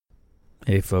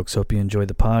Hey folks, hope you enjoyed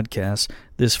the podcast.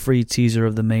 This free teaser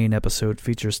of the main episode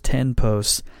features 10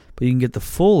 posts, but you can get the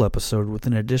full episode with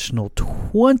an additional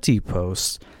 20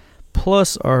 posts,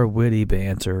 plus our witty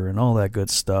banter and all that good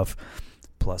stuff,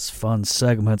 plus fun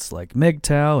segments like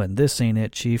MGTOW and This Ain't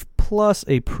It Chief, plus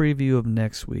a preview of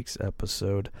next week's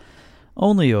episode,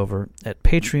 only over at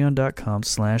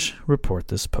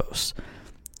patreon.com/reportthispost.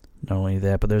 Not only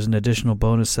that, but there's an additional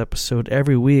bonus episode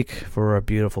every week for our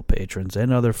beautiful patrons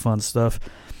and other fun stuff,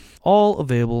 all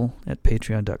available at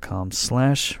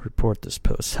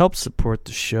patreon.com/reportthispost. Help support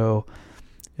the show.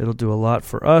 It'll do a lot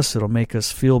for us. It'll make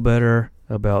us feel better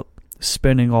about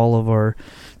spending all of our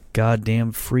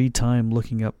goddamn free time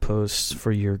looking up posts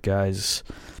for your guys'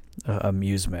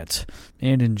 amusement.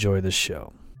 And enjoy the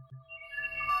show.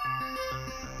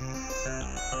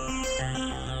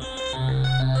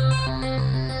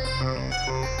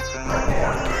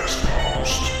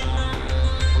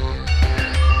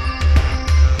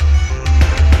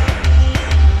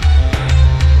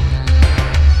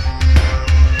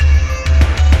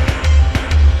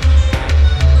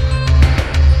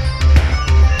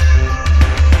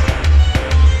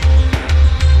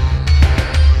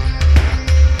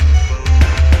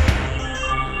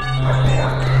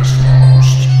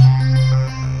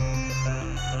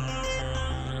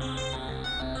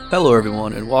 Hello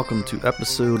everyone, and welcome to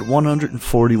episode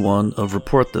 141 of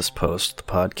Report This Post, the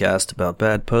podcast about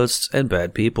bad posts and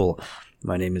bad people.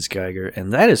 My name is Geiger,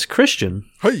 and that is Christian.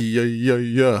 Hey,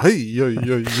 yeah.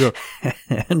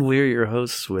 And we're your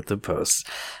hosts with the posts.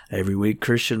 Every week,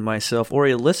 Christian, myself, or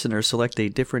a listener select a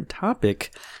different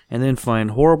topic, and then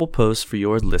find horrible posts for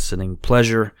your listening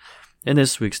pleasure. And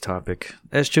this week's topic,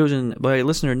 as chosen by a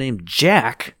listener named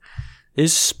Jack,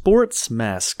 is sports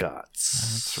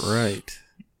mascots. That's right.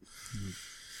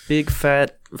 Big,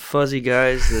 fat, fuzzy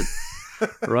guys that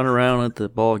run around at the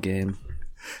ball game.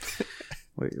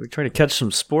 We're trying to catch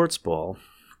some sports ball,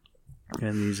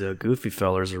 and these goofy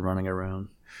fellers are running around.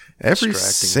 Every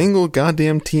single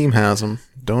goddamn team has them.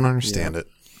 Don't understand it.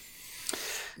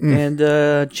 And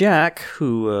Jack,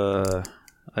 who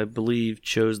I believe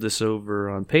chose this over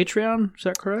on Patreon, is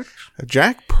that correct?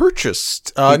 Jack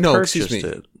purchased. Excuse me.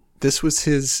 It. This was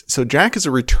his. So Jack is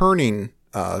a returning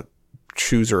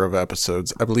chooser of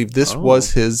episodes. I believe this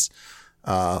was his.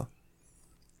 No,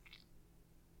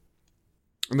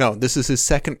 this is his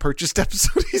second purchased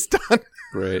episode he's done.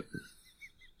 Right.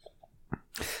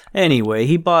 Anyway,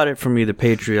 he bought it from either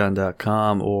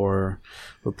patreon.com or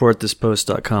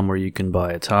reportthispost.com, where you can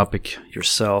buy a topic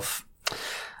yourself.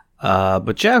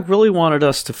 But Jack really wanted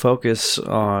us to focus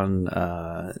on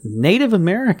Native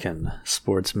American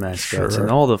sports mascots and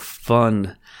all the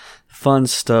fun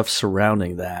stuff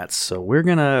surrounding that. So we're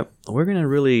gonna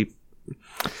really,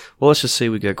 well, let's just say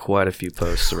we got quite a few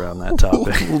posts around that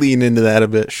topic. Lean into that a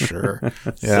bit, sure.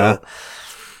 Yeah. So,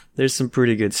 there's some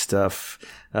pretty good stuff.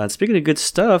 Speaking of good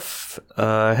stuff,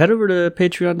 head over to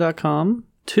patreon.com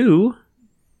to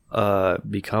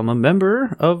become a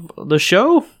member of the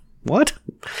show. What?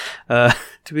 To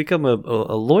become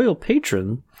a loyal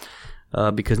patron,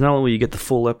 because not only will you get the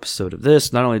full episode of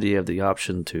this, not only do you have the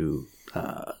option to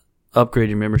upgrade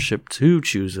your membership to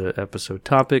choose an episode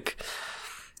topic,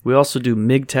 we also do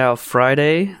MGTOW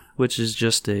Friday, which is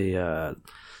just a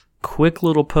quick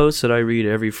little post that I read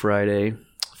every Friday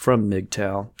from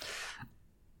MGTOW.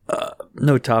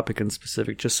 No topic in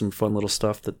specific, just some fun little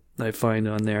stuff that I find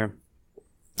on there.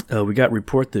 We got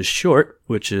Report This Short,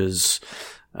 which is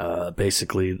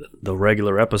basically the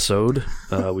regular episode.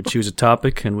 We choose a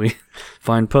topic and we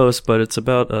find posts, but it's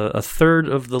about a third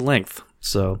of the length.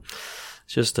 So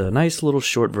it's just a nice little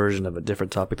short version of a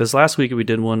different topic. This last week we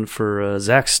did one for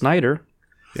Zack Snyder.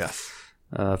 Yes.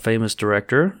 Famous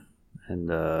director, and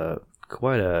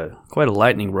quite a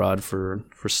lightning rod for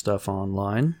stuff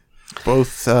online.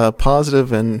 Both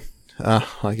positive and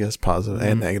I guess positive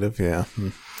and negative, yeah.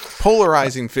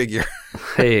 Polarizing figure.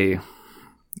 Hey,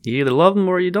 you either love them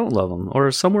or you don't love them,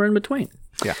 or somewhere in between.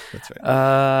 Yeah, that's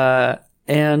right.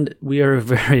 And we are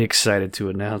very excited to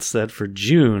announce that for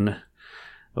June,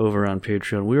 over on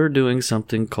Patreon, we are doing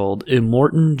something called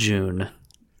Immortan June.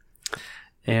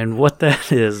 And what that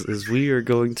is we are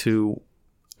going to,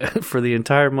 for the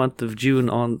entire month of June,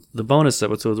 on the bonus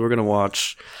episodes, we're going to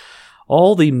watch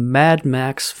all the Mad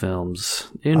Max films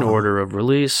in order of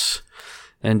release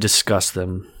and discuss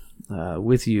them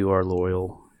with you, our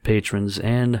loyal patrons.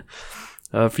 And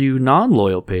for you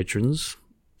non-loyal patrons,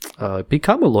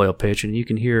 become a loyal patron. You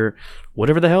can hear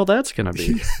whatever the hell that's going to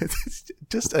be.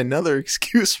 Just another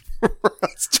excuse for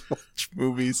us to watch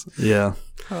movies. Yeah.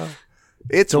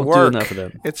 It's Don't work. do enough of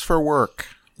that. It's for work.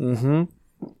 Mm-hmm.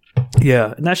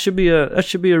 Yeah, and that should be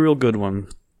a real good one.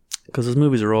 because those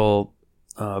movies are all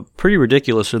pretty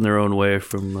ridiculous in their own way.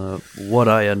 From what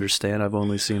I understand, I've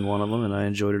only seen one of them, and I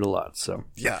enjoyed it a lot. So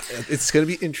yeah, it's going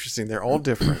to be interesting. They're all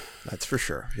different. That's for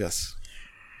sure. Yes.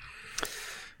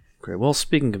 Great. Well,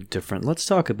 speaking of different, let's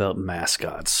talk about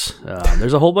mascots.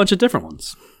 There's a whole bunch of different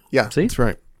ones. Yeah, See? that's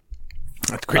right.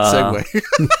 That's a great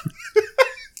segue.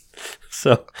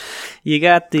 So you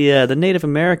got the Native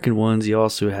American ones. You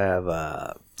also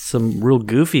have some real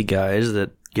goofy guys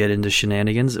that get into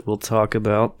shenanigans that we'll talk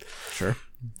about. Sure.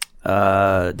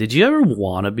 Did you ever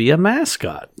want to be a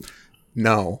mascot?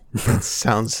 No, that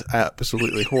sounds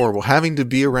absolutely horrible. Having to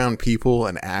be around people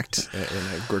and act in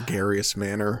a gregarious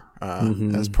manner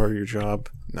as part of your job,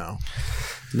 no.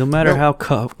 No matter how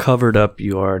covered up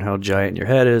you are and how giant your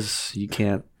head is, you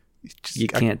can't. You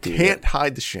can't do. Can't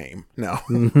hide the shame. No.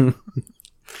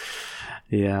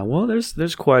 Yeah. Well,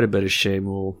 there's quite a bit of shame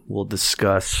we'll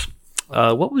discuss.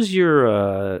 What was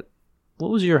your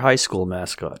high school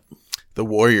mascot? The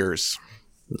Warriors.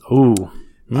 Ooh.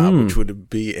 Which would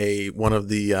be one of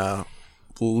the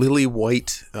lily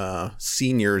white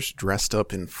seniors dressed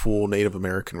up in full Native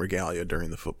American regalia during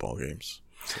the football games.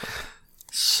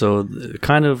 So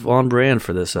kind of on brand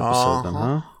for this episode, then,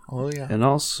 huh? Oh yeah. And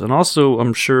also,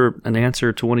 I'm sure an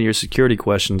answer to one of your security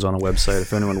questions on a website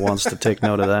if anyone wants to take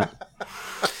note of that.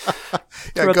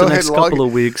 Yeah, Throughout go the ahead. next couple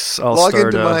of weeks, I'll log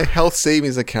start into my health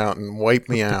savings account and wipe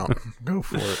me out. Go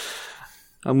for it.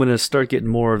 I'm going to start getting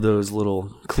more of those little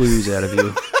clues out of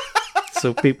you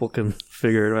so people can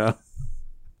figure it out.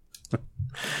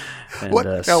 And,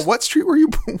 what street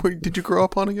did you grow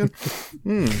up on again?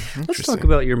 Let's talk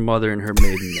about your mother and her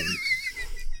maiden name.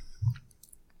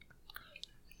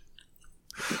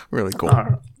 Really cool.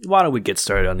 Why don't we get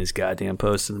started on these goddamn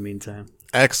posts in the meantime?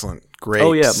 Excellent. Great.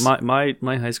 Oh, yeah. My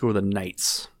high school were the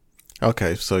Knights.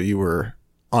 Okay, so you were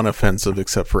unoffensive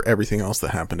except for everything else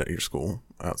that happened at your school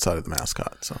outside of the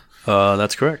mascot. So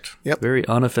that's correct. Yep. Very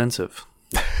unoffensive.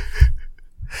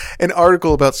 An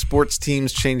article about sports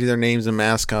teams changing their names and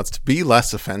mascots to be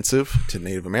less offensive to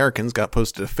Native Americans got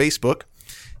posted to Facebook,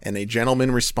 and a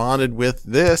gentleman responded with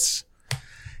this: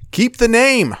 "Keep the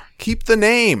name. Keep the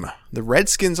name. The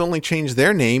Redskins only changed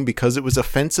their name because it was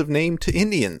offensive name to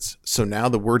Indians. So now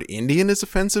the word Indian is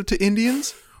offensive to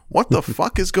Indians? What the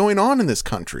fuck is going on in this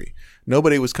country?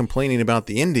 Nobody was complaining about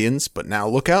the Indians, but now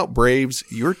look out, Braves.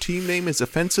 Your team name is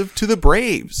offensive to the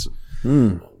Braves."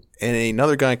 And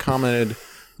another guy commented,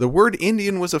 "The word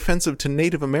Indian was offensive to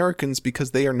Native Americans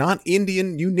because they are not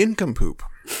Indian, you nincompoop."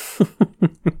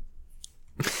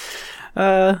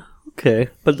 Okay.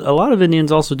 But a lot of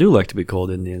Indians also do like to be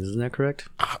called Indians, isn't that correct?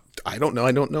 I don't know.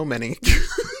 I don't know many.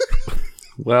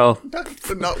 Well,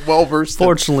 not well versed.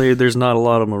 Fortunately, there's not a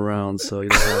lot of them around, so you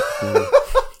don't have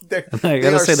to. I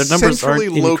gotta say, the numbers aren't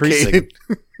increasing.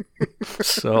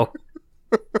 So,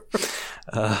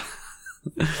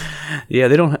 yeah,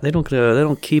 they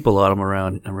don't keep a lot of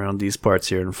them around these parts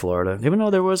here in Florida. Even though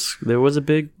there was a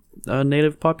big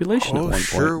native population at one point.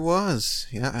 Sure was.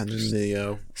 Yeah, and then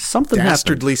the something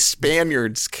dastardly happened.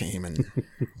 Spaniards came and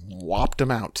whopped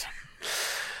them out.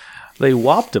 They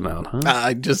whopped them out, huh?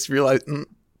 I just realized,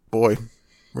 boy,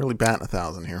 really batting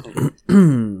 1,000 here.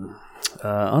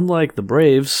 Unlike the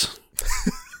Braves,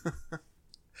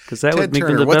 because that would make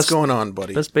them the what's going on,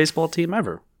 buddy? Best baseball team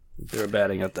ever if they were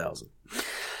batting 1,000.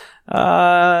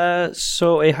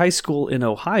 So a high school in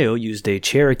Ohio used a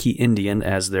Cherokee Indian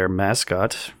as their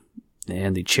mascot,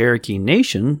 and the Cherokee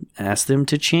Nation asked them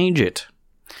to change it.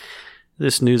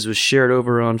 This news was shared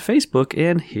over on Facebook,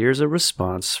 and here's a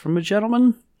response from a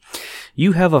gentleman.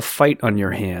 "You have a fight on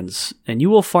your hands, and you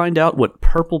will find out what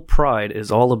purple pride is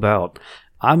all about.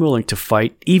 I'm willing to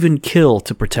fight, even kill,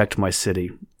 to protect my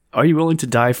city. Are you willing to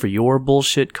die for your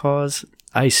bullshit cause?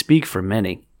 I speak for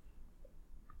many."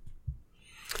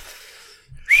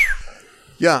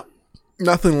 Yeah,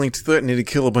 nothing like threatening to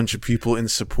kill a bunch of people in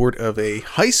support of a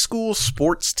high school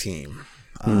sports team.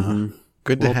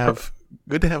 Good to have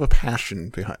a passion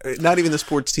behind. Not even the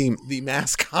sports team, the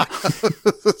mascot of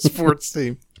the sports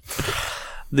team.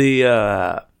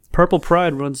 The purple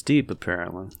pride runs deep,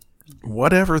 apparently.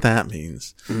 Whatever that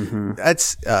means.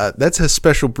 That's a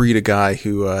special breed of guy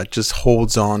who just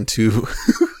holds on to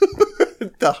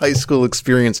the high school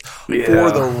experience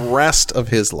for the rest of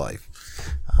his life.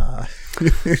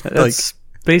 That's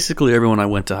basically everyone I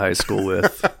went to high school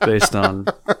with, based on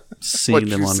seeing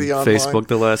them on Facebook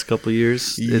the last couple of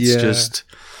years. It's just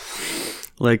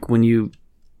like when you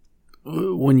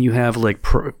have like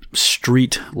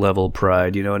street level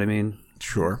pride, you know what I mean?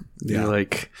 Sure. Yeah. You're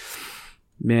like,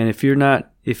 man, if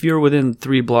you're within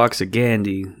 3 blocks of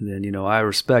Gandhi, then I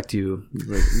respect you.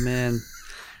 Like, man,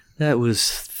 that was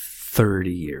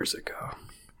 30 years ago.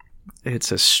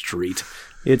 It's a street.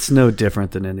 It's no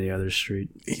different than any other street.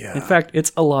 Yeah. In fact,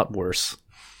 it's a lot worse.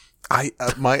 We're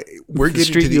The getting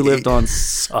street to the you lived on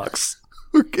sucks.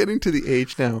 We're getting to the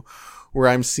age now where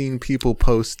I'm seeing people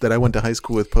post that I went to high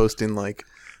school with posting like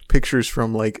pictures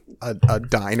from like a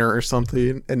diner or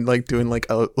something and like doing like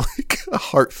a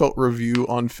heartfelt review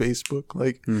on Facebook.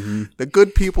 Like the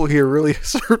good people here really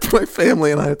served my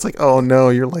family, and it's like, oh no,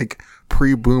 you're like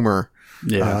pre-boomer.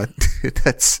 Yeah,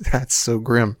 that's so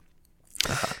grim.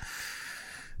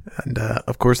 And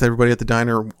of course, everybody at the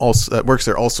diner also that works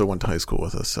there also went to high school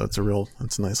with us, so it's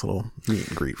a nice little meet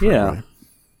and greet. For everybody.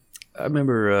 I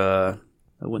remember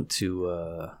I went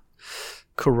to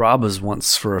Carrabba's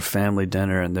once for a family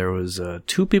dinner, and there was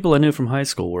 2 people I knew from high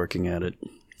school working at it,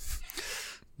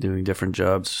 doing different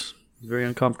jobs. Very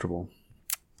uncomfortable.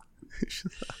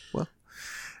 Well,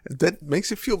 that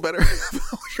makes you feel better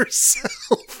about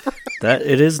yourself. That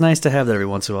it is nice to have that every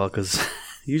once in a while, because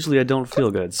usually I don't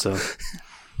feel good. So,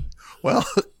 well,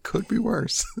 it could be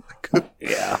worse.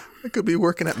 I could be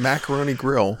working at Macaroni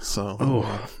Grill. So,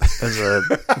 as a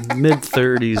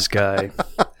mid-30s guy.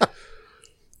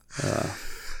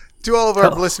 To all of our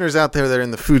listeners out there that are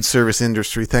in the food service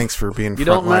industry, thanks for being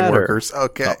frontline workers.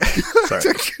 Okay. Oh, sorry.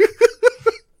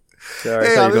 Sorry, I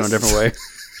thought you were going a different way.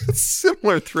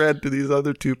 Similar thread to these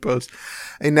other 2 posts.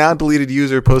 A now deleted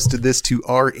user posted this to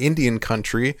Our Indian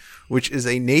Country, which is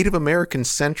a Native American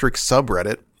centric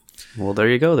subreddit. Well, there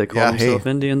you go. They call themselves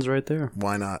Indians right there.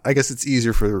 Why not? I guess it's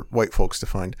easier for white folks to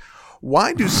find.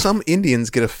 Why do some Indians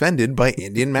get offended by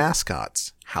Indian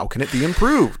mascots? How can it be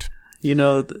improved? You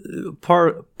know,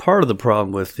 part of the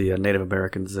problem with the Native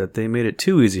Americans is that they made it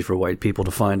too easy for white people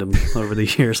to find them over the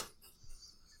years.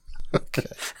 Okay.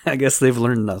 I guess they've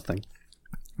learned nothing.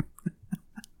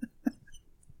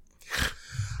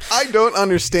 I don't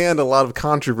understand a lot of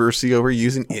controversy over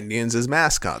using Indians as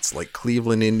mascots, like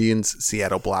Cleveland Indians,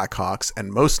 Seattle Blackhawks,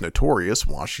 and most notorious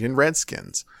Washington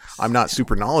Redskins. I'm not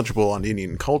super knowledgeable on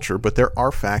Indian culture, but there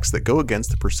are facts that go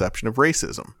against the perception of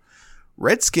racism.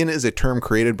 Redskin is a term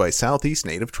created by Southeast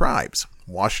Native tribes.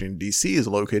 Washington, D.C. is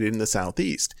located in the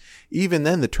Southeast. Even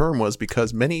then, the term was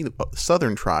because many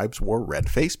Southern tribes wore red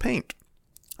face paint.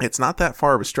 It's not that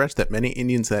far of a stretch that many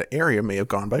Indians in that area may have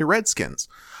gone by Redskins.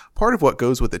 Part of what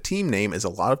goes with the team name is a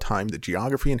lot of time the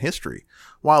geography and history.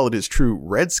 While it is true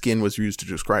Redskin was used to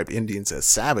describe Indians as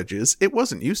savages, it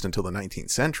wasn't used until the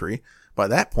 19th century. By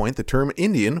that point, the term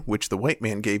Indian, which the white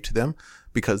man gave to them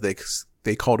because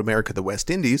they called America the West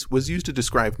Indies, was used to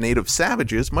describe native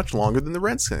savages much longer than the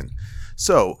Redskin.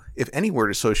 So, if any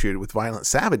word associated with violent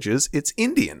savages, it's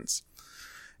Indians.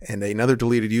 And another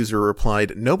deleted user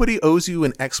replied, "Nobody owes you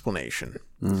an explanation."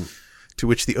 To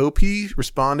which the OP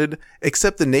responded,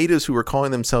 "Except the natives who were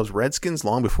calling themselves Redskins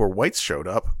long before whites showed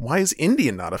up. Why is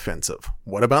Indian not offensive?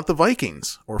 What about the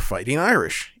Vikings? Or Fighting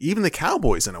Irish? Even the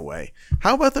Cowboys in a way.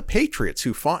 How about the Patriots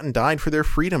who fought and died for their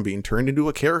freedom being turned into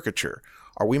a caricature?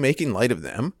 Are we making light of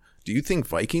them? Do you think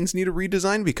Vikings need a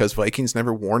redesign because Vikings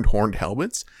never worn horned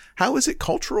helmets? How is it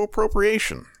cultural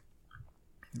appropriation?"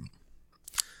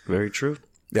 Very true.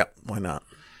 Yeah, why not?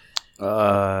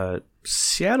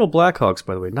 Seattle Blackhawks,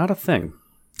 by the way, not a thing.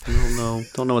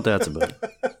 Don't know what that's about.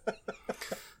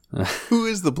 Who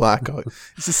is the Blackhawks?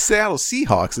 It's the Seattle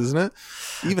Seahawks, isn't it?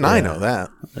 Even I know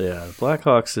that. Yeah,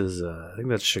 Blackhawks is, I think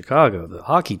that's Chicago, the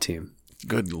hockey team.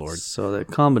 Good Lord. So the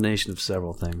combination of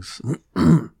several things.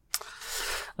 The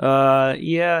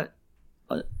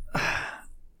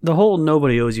whole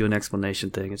nobody owes you an explanation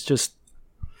thing. It's just,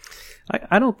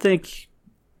 I don't think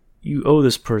you owe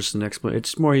this person an explanation.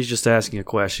 It's more he's just asking a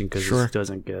question because he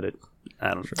doesn't get it.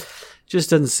 I don't know.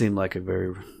 Just doesn't seem like a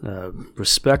very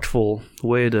respectful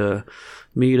way to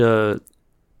meet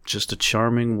just a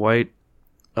charming white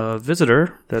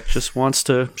visitor that just wants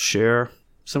to share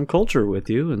some culture with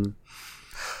you and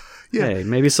hey,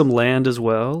 maybe some land as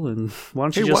well. And why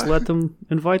don't you let them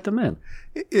invite them in?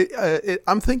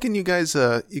 I'm thinking you guys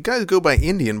go by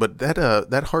Indian, but that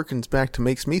harkens back to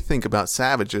makes me think about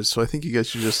savages. So I think you guys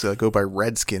should just go by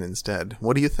Redskin instead.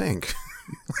 What do you think?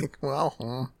 I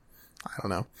don't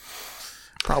know.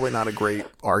 Probably not a great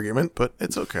argument, but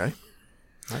it's okay.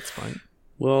 That's fine.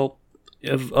 Well,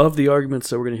 of the arguments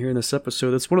that we're going to hear in this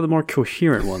episode, it's one of the more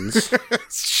coherent ones.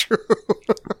 It's true.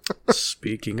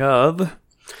 Speaking of,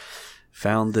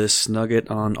 found this nugget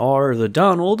on R the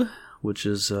Donald, which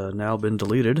has now been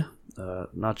deleted.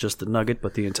 Not just the nugget,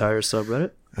 but the entire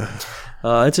subreddit.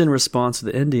 It's in response to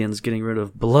the Indians getting rid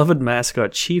of beloved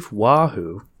mascot Chief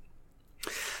Wahoo.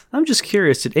 I'm just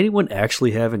curious, did anyone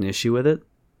actually have an issue with it?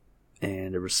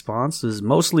 And the response is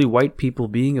mostly white people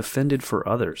being offended for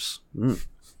others.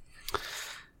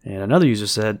 And another user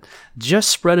said, just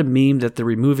spread a meme that they're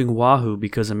removing Wahoo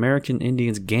because American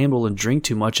Indians gamble and drink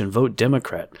too much and vote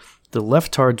Democrat. The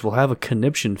leftards will have a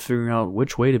conniption figuring out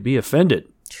which way to be offended.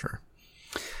 Sure.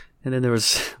 And then there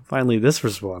was finally this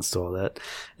response to all that.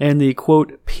 And the,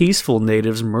 quote, peaceful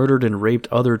natives murdered and raped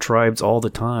other tribes all the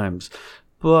times.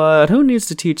 But who needs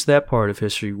to teach that part of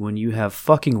history when you have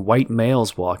fucking white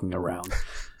males walking around?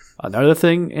 Another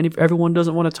thing everyone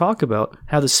doesn't want to talk about,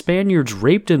 how the Spaniards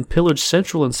raped and pillaged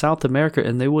Central and South America,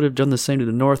 and they would have done the same to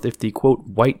the North if the, quote,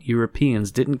 white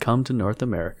Europeans didn't come to North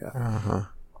America. Uh-huh.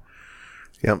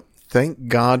 Yep. Thank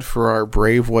God for our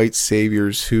brave white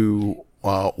saviors who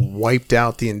wiped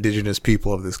out the indigenous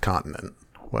people of this continent.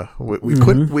 Well, we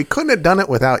couldn't have done it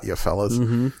without you, fellas.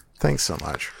 Mm-hmm. Thanks so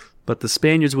much. But the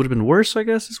Spaniards would have been worse, I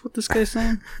guess, is what this guy's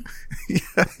saying.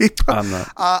 Yeah, I'm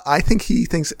not. I think he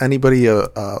thinks anybody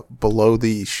below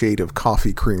the shade of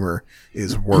coffee creamer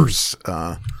is worse.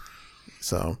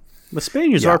 So the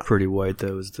Spaniards are pretty white,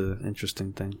 though, is the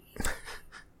interesting thing.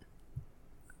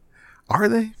 Are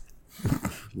they?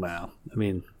 Wow. I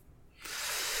mean,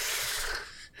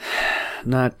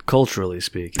 not culturally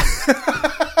speaking.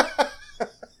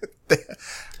 They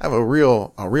have a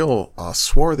real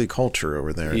swarthy culture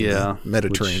over there in the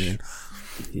Mediterranean.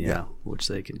 Which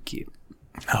they can keep.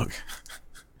 Okay.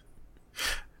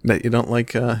 You don't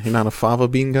like, you're not a fava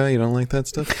bean guy? You don't like that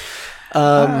stuff?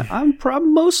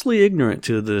 I'm mostly ignorant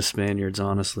to the Spaniards,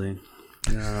 honestly.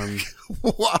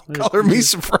 Wow, color me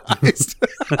surprised.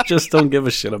 I just don't give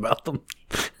a shit about them.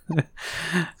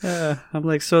 I'm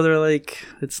like, so they're like,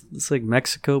 it's like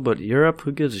Mexico, but Europe?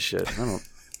 Who gives a shit? I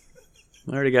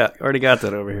already got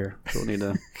that over here. Don't need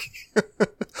to.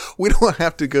 We don't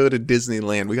have to go to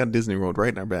Disneyland. We got Disney World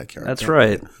right in our backyard. That's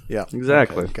right. Yeah,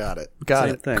 exactly. Okay, got it.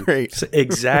 Same thing. Great. It's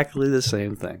exactly the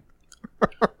same thing.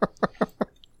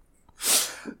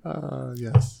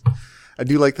 Yes. I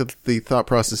do like the thought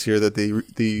process here that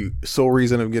the sole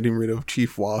reason of getting rid of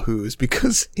Chief Wahoo is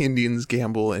because Indians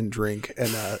gamble and drink,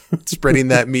 and spreading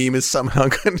that meme is somehow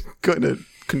going to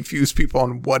confuse people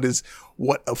on what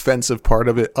offensive part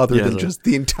of it other than just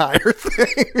the entire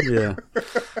thing. Yeah.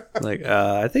 Like,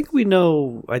 I think we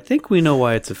know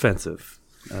why it's offensive.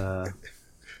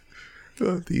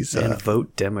 These and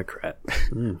vote Democrat.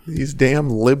 These damn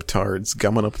libtards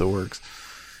gumming up the works.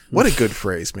 What a good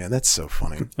phrase, man. That's so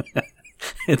funny.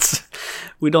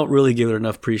 We don't really give it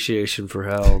enough appreciation for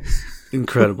how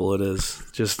incredible it is.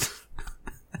 Just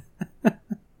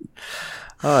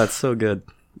it's so good.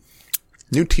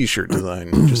 New t-shirt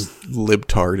design, just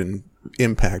libtard and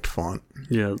impact font.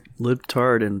 Yeah,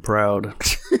 libtard and proud.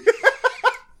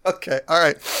 Okay, all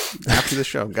right. After the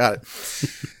show, got it.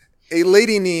 A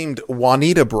lady named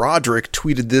Juanita Broderick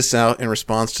tweeted this out in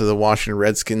response to the Washington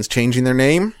Redskins changing their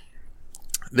name.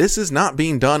 This is not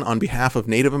being done on behalf of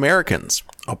Native Americans.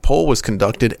 A poll was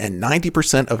conducted and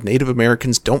 90% of Native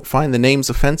Americans don't find the names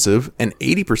offensive and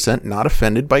 80% not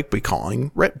offended by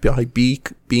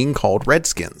being called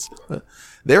Redskins.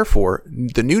 Therefore,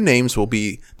 the new names will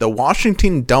be the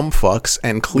Washington Dumbfucks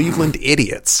and Cleveland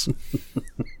Idiots.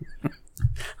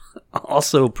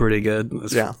 Also pretty good.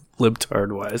 Yeah.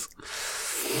 Libtard-wise.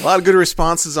 A lot of good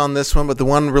responses on this one, but the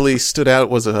one really stood out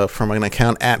was from an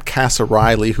account at Casa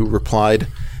Riley, who replied,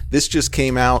 "This just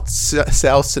came out.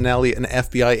 Sal Sinelli, an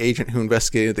FBI agent who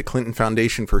investigated the Clinton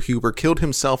Foundation for Huber, killed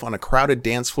himself on a crowded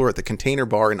dance floor at the Container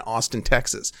Bar in Austin,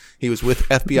 Texas. He was with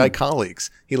FBI colleagues.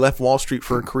 He left Wall Street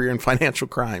for a career in financial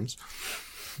crimes."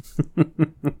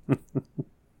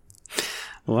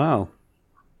 Wow.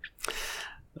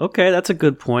 Okay, that's a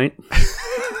good point.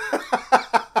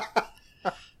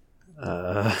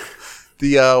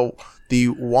 The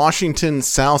Washington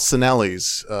Sal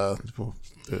Sinellis,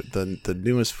 the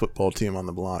newest football team on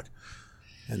the block,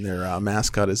 and their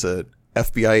mascot is a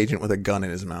FBI agent with a gun in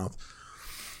his mouth.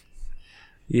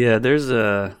 Yeah, there's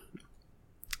a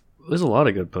lot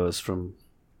of good posts from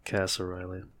Cass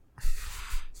O'Reilly.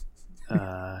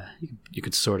 You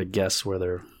could sort of guess where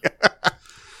they're.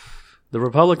 The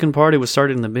Republican Party was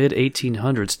started in the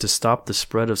mid-1800s to stop the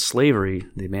spread of slavery.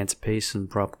 The Emancipation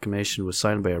Proclamation was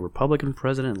signed by a Republican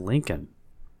President Lincoln.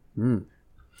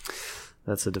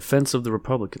 That's a defense of the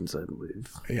Republicans, I believe.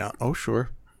 Yeah. Oh,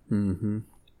 sure. Mm-hmm.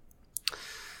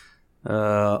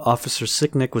 Officer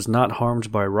Sicknick was not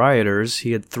harmed by rioters.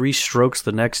 He had 3 strokes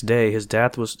the next day. His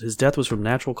death was from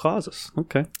natural causes.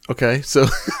 Okay. Okay. So,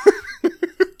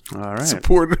 all right.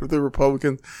 Support of the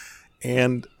Republicans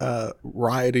and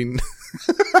rioting.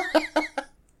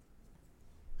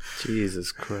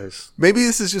 Jesus Christ. Maybe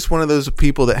this is just one of those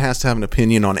people that has to have an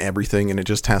opinion on everything, and it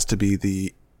just has to be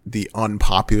the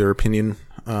unpopular opinion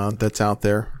that's out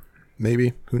there.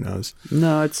 Maybe. Who knows?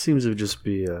 No, it seems to just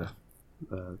be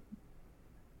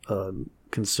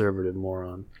conservative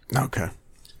moron. Okay.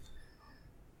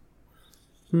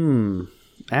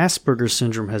 Asperger's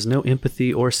syndrome has no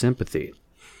empathy or sympathy.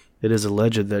 It is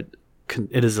alleged that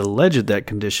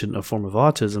condition, a form of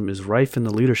autism, is rife in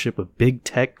the leadership of big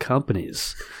tech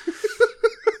companies.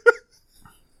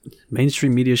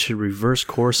 Mainstream media should reverse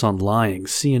course on lying.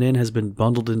 CNN has been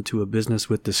bundled into a business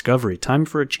with Discovery. Time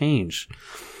for a change.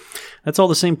 That's all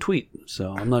the same tweet,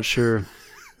 so I'm not sure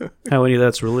how any of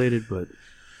that's related, but...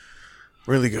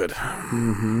 Really good.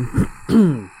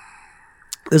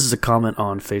 This is a comment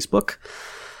on Facebook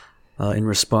in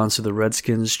response to the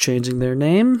Redskins changing their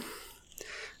name.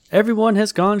 Everyone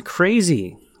has gone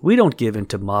crazy. We don't give in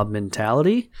to mob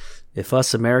mentality. If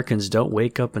us Americans don't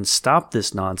wake up and stop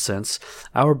this nonsense,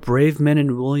 our brave men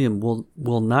and William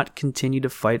will not continue to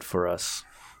fight for us.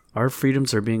 Our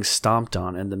freedoms are being stomped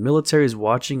on, and the military is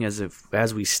watching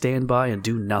as we stand by and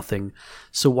do nothing.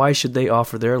 So why should they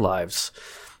offer their lives?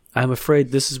 I'm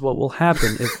afraid this is what will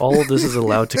happen if all of this is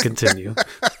allowed to continue.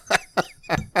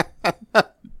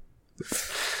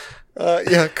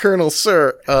 Yeah, Colonel,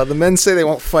 sir. The men say they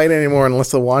won't fight anymore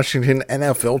unless the Washington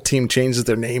NFL team changes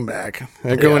their name back.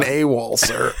 They're going AWOL,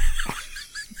 sir.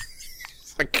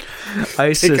 Like,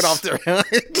 ISIS, take it off their head.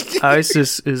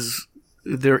 ISIS is...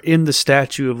 They're in the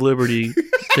Statue of Liberty.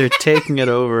 They're taking it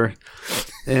over.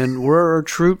 And where are our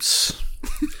troops?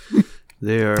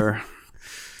 They're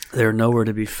nowhere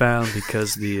to be found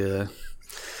because the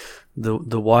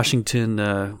Washington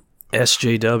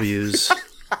SJWs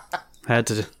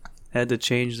had to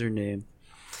change their name.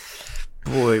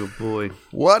 Boy, oh boy.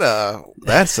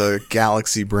 That's a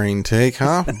galaxy brain take,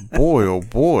 huh? Boy, oh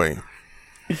boy.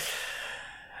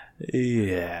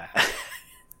 Yeah.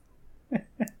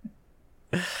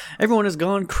 Everyone has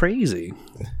gone crazy.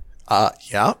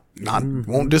 Yeah,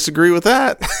 won't disagree with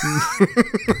that.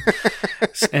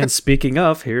 And speaking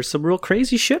of, here's some real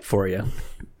crazy shit for you.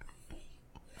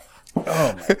 Oh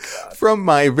my God. From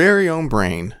my very own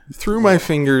brain, through my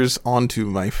fingers onto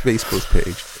my Facebook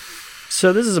page.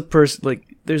 So this is a person,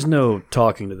 like, there's no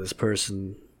talking to this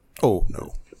person. Oh,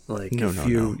 no. Like,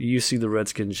 you see the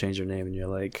Redskins change their name and you're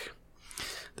like,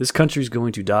 this country's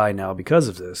going to die now because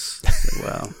of this. Like,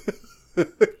 wow.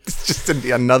 It's just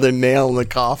another nail in the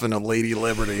coffin of Lady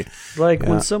Liberty. Like,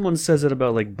 when someone says it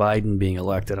about, like, Biden being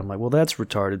elected, I'm like, well, that's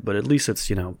retarded, but at least it's,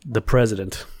 the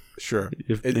president. Sure.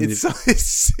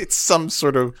 It's some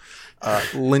sort of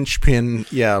linchpin,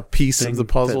 piece of the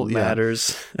puzzle. That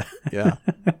matters. Yeah.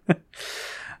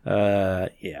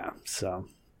 Yeah, so.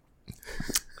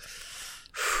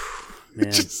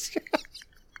 Man.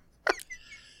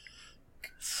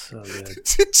 So good.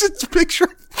 It's just a picture.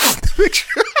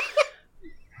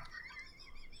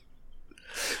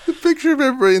 The picture of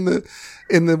everybody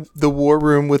in the war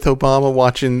room with Obama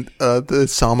watching the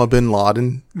Osama bin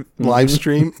Laden live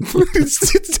stream.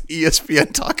 It's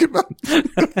ESPN talking about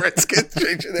the Redskins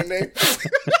changing their name.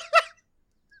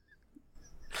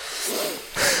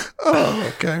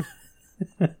 Oh, okay.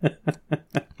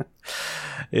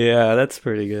 Yeah, that's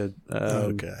pretty good.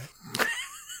 Okay.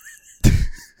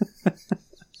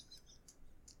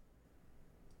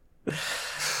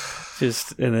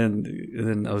 And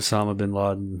then Osama bin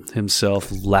Laden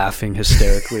himself laughing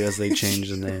hysterically as they change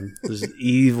the name. This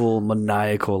evil,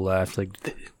 maniacal laugh, like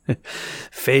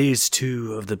phase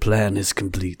 2 of the plan is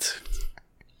complete.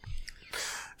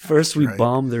 First, we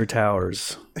bomb their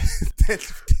towers.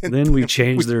 Then we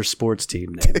change their sports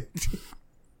team name.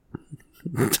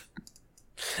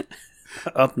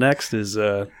 Up next is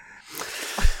I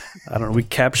don't know. We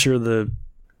capture the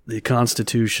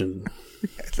Constitution.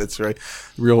 That's right. A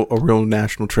real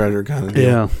national treasure kind of deal.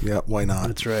 Yeah. Yeah, why not?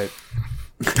 That's right.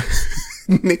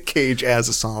 Nick Cage as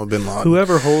Osama bin Laden.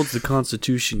 Whoever holds the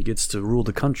Constitution gets to rule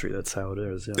the country. That's how it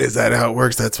is. Yeah. Is that how it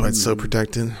works? That's why it's so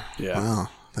protected? Yeah. Wow.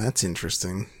 That's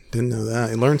interesting. Didn't know that.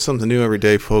 You learn something new every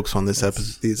day, folks, on this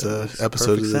episodes of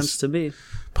this sense to me.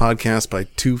 Podcast by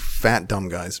two fat dumb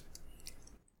guys.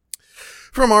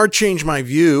 From our Change My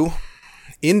View,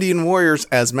 Indian warriors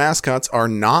as mascots are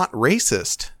not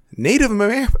racist. Native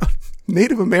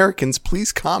Americans,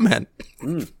 please comment.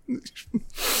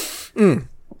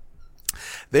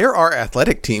 There are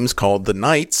athletic teams called the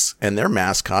Knights, and their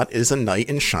mascot is a knight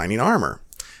in shining armor.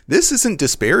 This isn't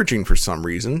disparaging for some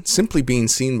reason. Simply being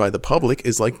seen by the public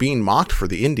is like being mocked for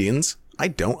the Indians. I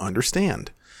don't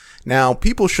understand. Now,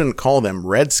 people shouldn't call them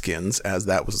Redskins, as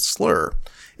that was a slur.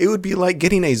 It would be like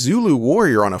getting a Zulu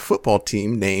warrior on a football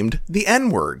team named the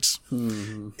N-words.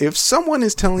 If someone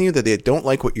is telling you that they don't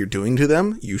like what you're doing to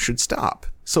them, you should stop.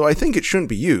 So I think it shouldn't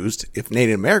be used if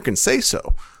Native Americans say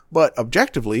so. But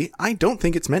objectively, I don't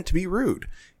think it's meant to be rude.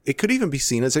 It could even be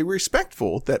seen as a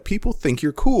respectful that people think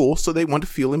you're cool, so they want to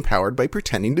feel empowered by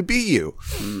pretending to be you.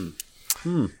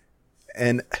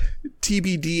 And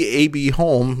TBD-AB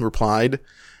Holm replied,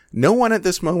 no one at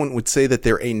this moment would say that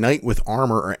they're a knight with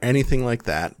armor or anything like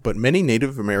that, but many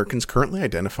Native Americans currently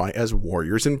identify as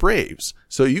warriors and braves.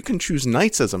 So you can choose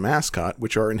knights as a mascot,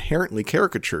 which are inherently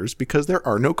caricatures because there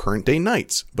are no current day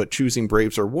knights, but choosing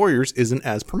braves or warriors isn't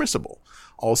as permissible.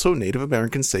 Also, Native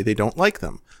Americans say they don't like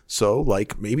them. So,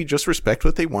 maybe just respect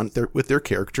what they want with their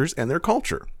characters and their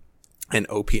culture. And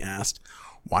OP asked,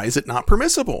 why is it not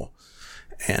permissible?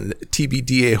 And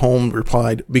TBDA Holm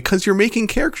replied, because you're making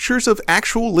caricatures of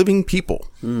actual living people.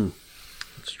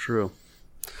 That's true.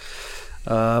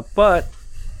 But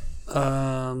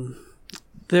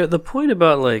the point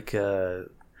about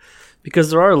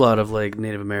because there are a lot of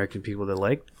Native American people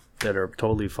that are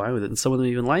totally fine with it, and some of them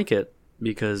even like it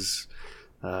because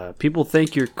people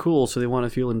think you're cool, so they want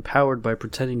to feel empowered by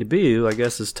pretending to be you. I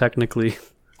guess is technically.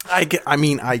 I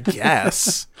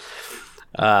guess.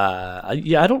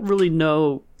 I don't really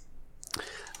know.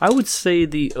 I would say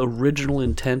the original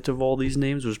intent of all these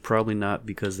names was probably not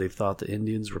because they thought the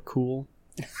Indians were cool.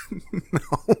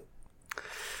 No.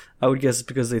 I would guess it's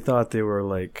because they thought they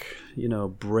were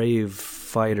brave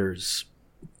fighters,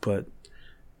 but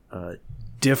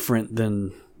different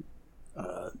than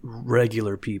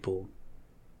regular people,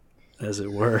 as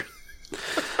it were.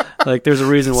 There's a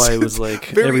reason why it was very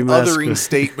every othering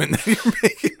statement that you're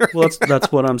making. Right well,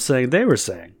 that's what I'm saying. They were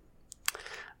saying.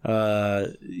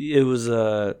 It was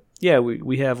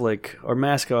we have our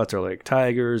mascots are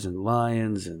tigers and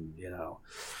lions and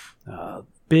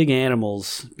big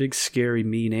animals, big scary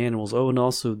mean animals. Oh, and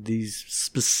also these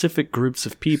specific groups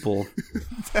of people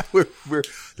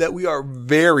that we are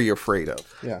very afraid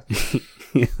of. Yeah,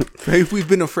 we've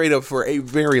been afraid of for a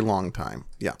very long time.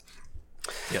 Yeah.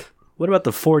 Yep. What about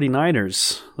the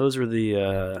 49ers? Those were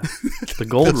the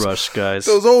Gold Rush guys.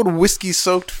 Those old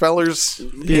whiskey-soaked fellers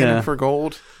aiming for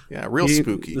gold. Yeah, real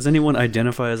spooky. Does anyone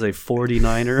identify as a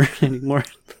 49er anymore?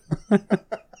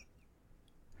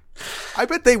 I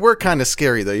bet they were kind of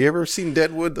scary, though. You ever seen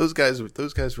Deadwood? Those guys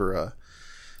were,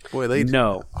 they'd...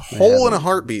 No. A hole in a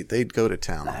heartbeat, they'd go to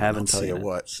town. I haven't tell you seen it,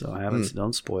 what. So I haven't...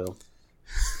 Don't spoil.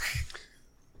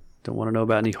 Don't want to know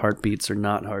about any heartbeats or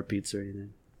not heartbeats or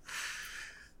anything.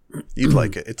 You'd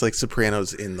like it. It's like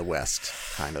Sopranos in the West,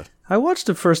 kind of. I watched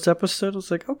the first episode. I was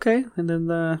like, okay. And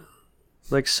then,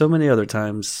 like so many other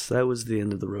times, that was the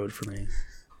end of the road for me.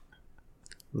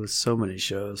 With so many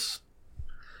shows.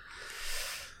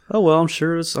 Oh, well, I'm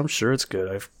sure it's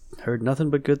good. I've heard nothing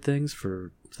but good things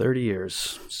for 30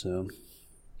 years. So,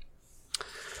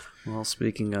 well,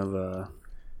 speaking of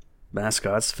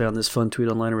mascots, found this fun tweet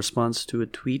online in response to a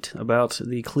tweet about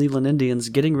the Cleveland Indians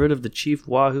getting rid of the Chief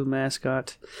Wahoo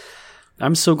mascot.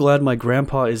 I'm so glad my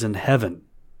grandpa is in heaven.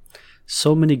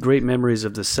 So many great memories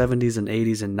of the 70s and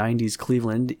 80s and 90s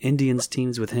Cleveland Indians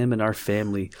teams with him and our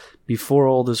family before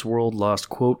all this world lost,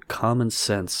 quote, common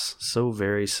sense. So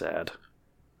very sad.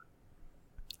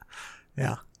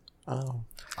 Yeah.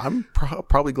 I'm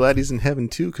probably glad he's in heaven,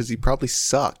 too, because he probably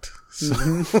sucked. So.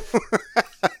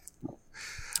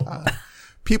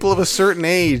 People of a certain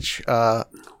age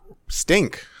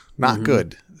stink. Not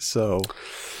good. So...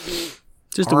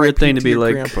 Just a weird thing to be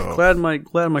like, glad my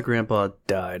grandpa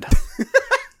died.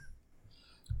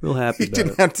 Real happy about it. You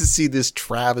didn't have to see this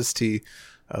travesty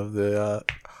of the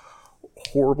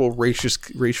horrible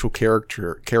racial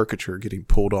caricature getting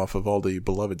pulled off of all the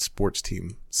beloved sports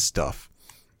team stuff.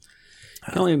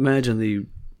 I can only imagine the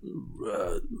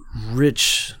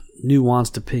rich,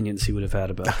 nuanced opinions he would have had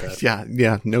about that.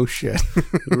 Yeah, no shit.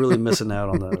 Really missing out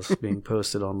on those being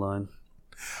posted online.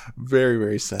 Very,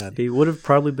 very sad. He would have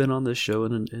probably been on this show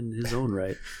in his own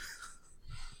right.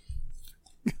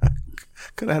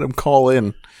 Could have had him call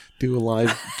in, do a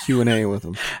live Q&A with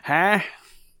him. Huh?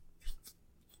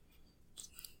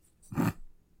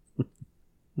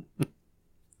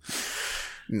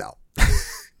 No.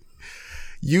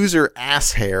 User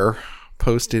Asshair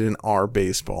posted in our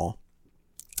baseball.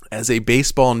 As a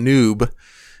baseball noob,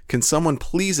 can someone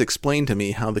please explain to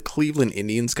me how the Cleveland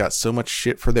Indians got so much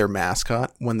shit for their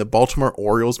mascot when the Baltimore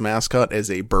Orioles mascot is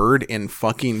a bird in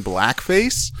fucking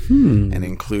blackface and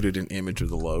included an image of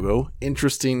the logo?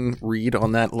 Interesting read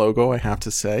on that logo, I have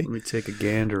to say. Let me take a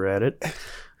gander at it.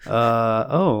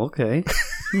 Okay.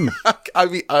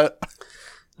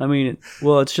 I mean,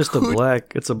 well, it's just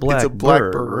it's a black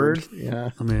bird. Yeah.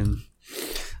 I mean,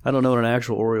 I don't know what an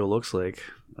actual Oriole looks like.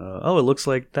 It looks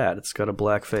like that. It's got a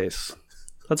black face.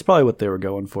 That's probably what they were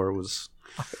going for.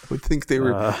 I would think they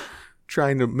were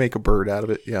trying to make a bird out of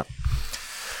it. Yeah.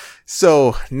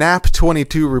 So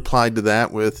Nap22 replied to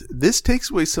that with, "This takes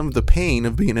away some of the pain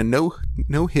of being a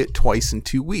no hit twice in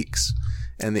 2 weeks."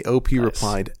 And the OP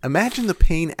replied, "Imagine the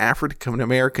pain African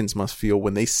Americans must feel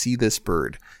when they see this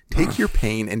bird. Take your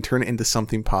pain and turn it into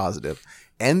something positive.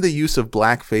 End the use of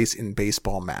blackface in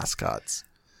baseball mascots."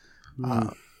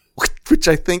 Which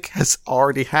I think has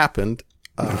already happened.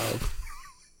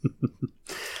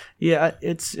 Yeah,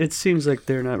 it seems like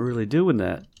they're not really doing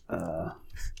that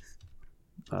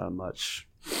much.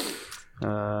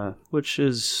 Which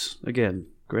is, again,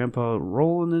 Grandpa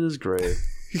rolling in his grave.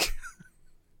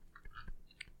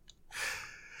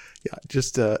 Yeah,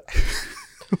 just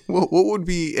what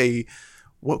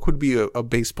could be a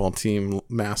baseball team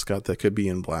mascot that could be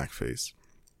in blackface?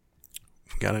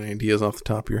 Got any ideas off the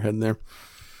top of your head there?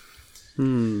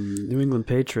 New England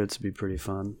Patriots would be pretty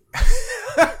fun.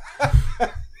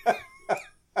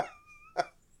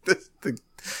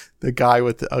 The guy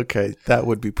with the, okay, that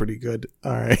would be pretty good.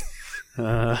 All right.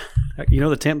 The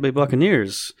Tampa Bay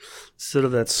Buccaneers, instead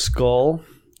of that skull,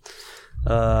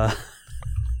 yeah,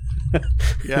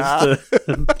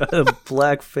 a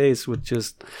black face with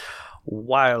just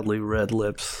wildly red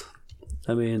lips.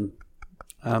 I mean,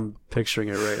 I'm picturing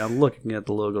it right. I'm looking at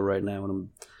the logo right now, and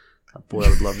boy, I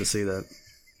would love to see that.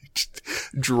 Just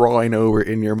drawing over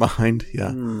in your mind.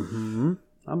 Yeah. Mm-hmm.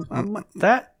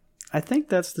 I think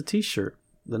that's the T-shirt.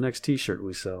 The next T-shirt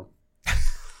we sell.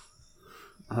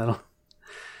 I don't.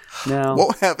 Now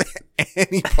won't have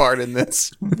any part in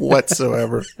this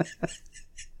whatsoever.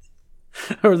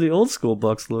 Or the old school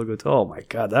Bucks logo. Oh my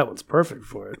God, that one's perfect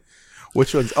for it.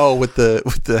 Which one's? Oh, with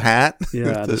the hat.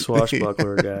 Yeah, the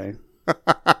swashbuckler guy.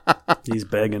 He's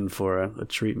begging for a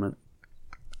treatment.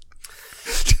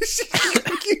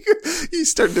 You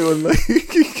start doing like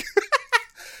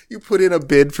you put in a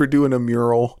bid for doing a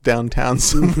mural downtown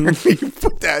somewhere. You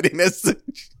put that in as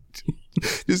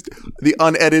just the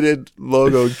unedited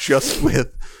logo, just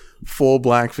with full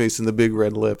blackface and the big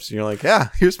red lips. And you're like, yeah,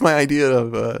 here's my idea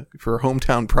of for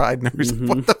hometown pride. And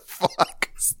what the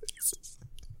fuck is this?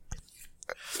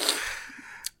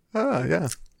 Yeah.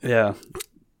 Yeah.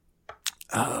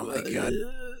 Oh my God.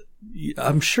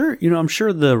 I'm sure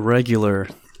the regular.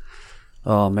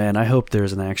 Oh man, I hope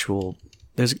there's an actual.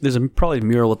 There's probably a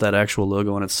mural with that actual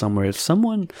logo on it somewhere. If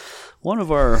one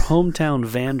of our hometown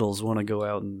vandals want to go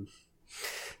out and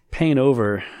paint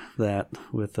over that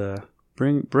with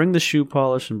bring the shoe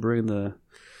polish and bring the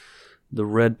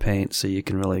red paint so you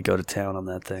can really go to town on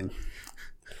that thing.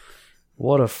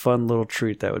 What a fun little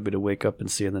treat that would be to wake up and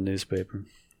see in the newspaper.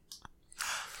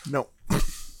 No.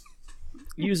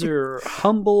 User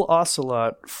Humble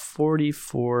Ocelot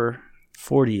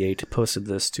 4448 posted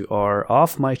this to our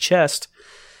Off My Chest.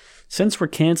 Since we're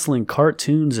canceling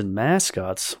cartoons and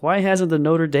mascots, why hasn't the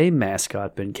Notre Dame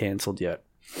mascot been canceled yet?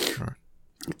 Sure.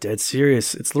 Dead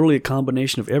serious. It's literally a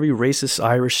combination of every racist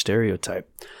Irish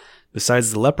stereotype.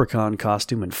 Besides the leprechaun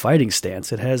costume and fighting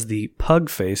stance, it has the pug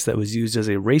face that was used as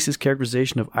a racist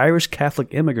characterization of Irish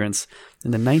Catholic immigrants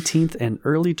in the 19th and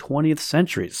early 20th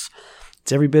centuries.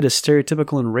 It's every bit as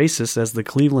stereotypical and racist as the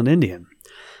Cleveland Indian.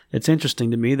 It's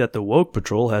interesting to me that the Woke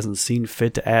Patrol hasn't seen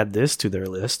fit to add this to their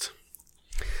list.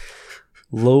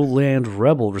 Lowland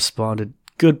Rebel responded,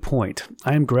 "Good point.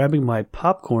 I am grabbing my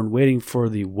popcorn waiting for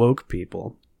the woke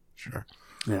people." Sure.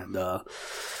 And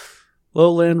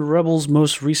Lowland Rebel's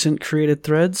most recent created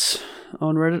threads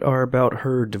on Reddit are about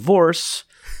her divorce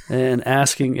and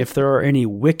asking if there are any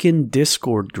Wiccan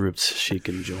Discord groups she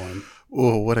can join.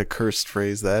 Oh, what a cursed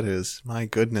phrase that is. My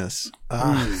goodness.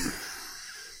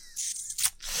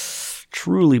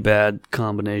 Truly bad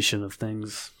combination of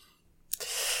things.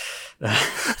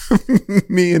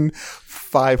 Me and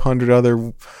 500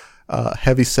 other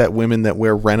heavy-set women that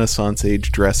wear Renaissance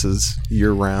age dresses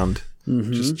year-round.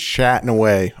 Mm-hmm. Just chatting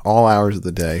away all hours of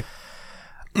the day.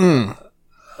 To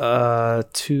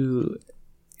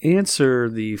answer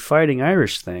the Fighting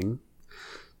Irish thing,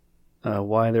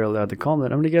 why they're allowed to call them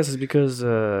that, I'm going to guess is because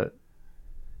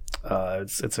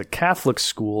it's a Catholic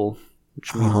school,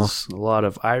 which means a lot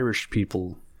of Irish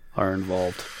people are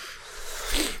involved.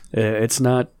 It's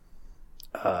not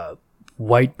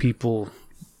white people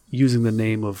using the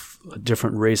name of a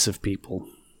different race of people.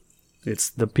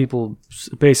 It's the people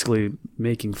basically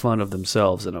making fun of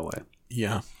themselves in a way.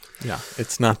 Yeah. Yeah.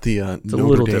 It's not the it's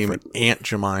Notre Dame different. Aunt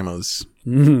Jemima's.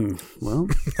 Well,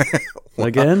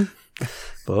 again,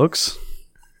 folks,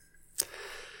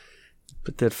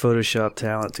 put that Photoshop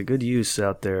talent to good use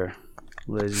out there,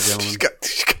 ladies and gentlemen.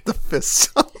 She's got the fists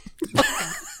up.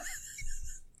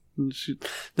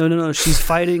 No. She's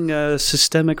fighting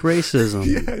systemic racism.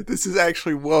 Yeah, this is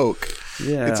actually woke.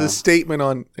 Yeah. It's a statement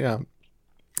on,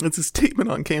 It's a statement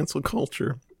on cancel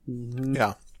culture.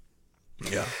 Yeah.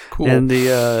 Yeah. Cool. And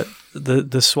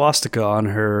the swastika on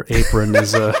her apron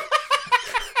is a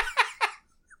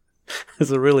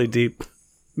is a really deep,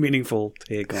 meaningful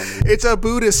take on it. It's a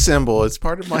Buddhist symbol. It's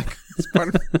part of my. It's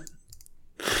part of.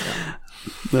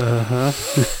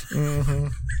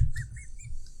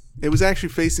 It was actually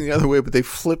facing the other way, but they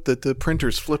flipped it. The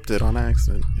printers flipped it on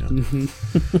accident. Yeah.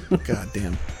 God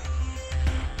damn.